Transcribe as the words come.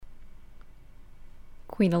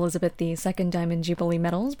Queen Elizabeth II Diamond Jubilee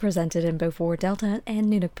medals presented in Beaufort Delta and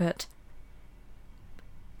Nunakput.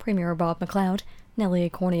 Premier Bob McLeod, Nellie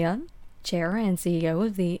Cournoyea, Chair and CEO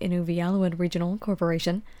of the Inuvialuit Regional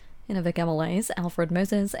Corporation, Inuvik MLAs Alfred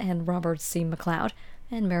Moses and Robert C. McLeod,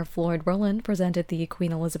 and Mayor Floyd Roland presented the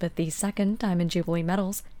Queen Elizabeth II Diamond Jubilee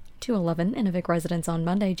medals to 11 Inuvik residents on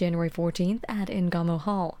Monday, January 14th at Ingamo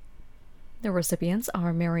Hall. The recipients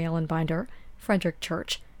are Mary Ellen Binder, Frederick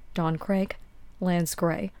Church, Don Craig, Lance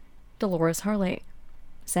Gray, Dolores Harley,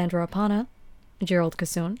 Sandra Apana, Gerald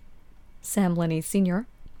Kassoon, Sam Lenny Sr.,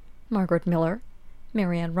 Margaret Miller,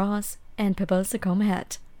 Marianne Ross, and Pippa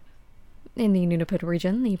Sakomahet. In the Nunakput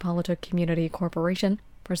region, the Polituk Community Corporation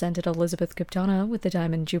presented Elizabeth Kuptana with the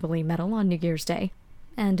Diamond Jubilee Medal on New Year's Day,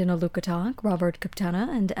 and in Inuvialuit, Robert Kuptana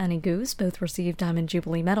and Annie Goose both received Diamond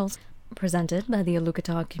Jubilee medals presented by the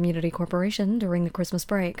Inuvialuit Community Corporation during the Christmas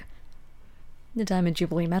break. The Diamond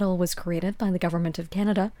Jubilee Medal was created by the Government of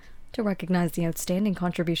Canada to recognize the outstanding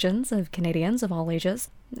contributions of Canadians of all ages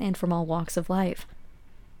and from all walks of life.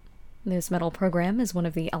 This medal program is one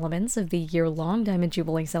of the elements of the year-long Diamond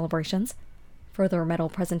Jubilee celebrations. Further medal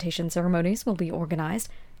presentation ceremonies will be organized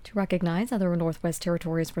to recognize other Northwest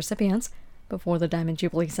Territories recipients before the Diamond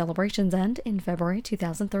Jubilee celebrations end in February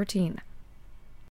 2013.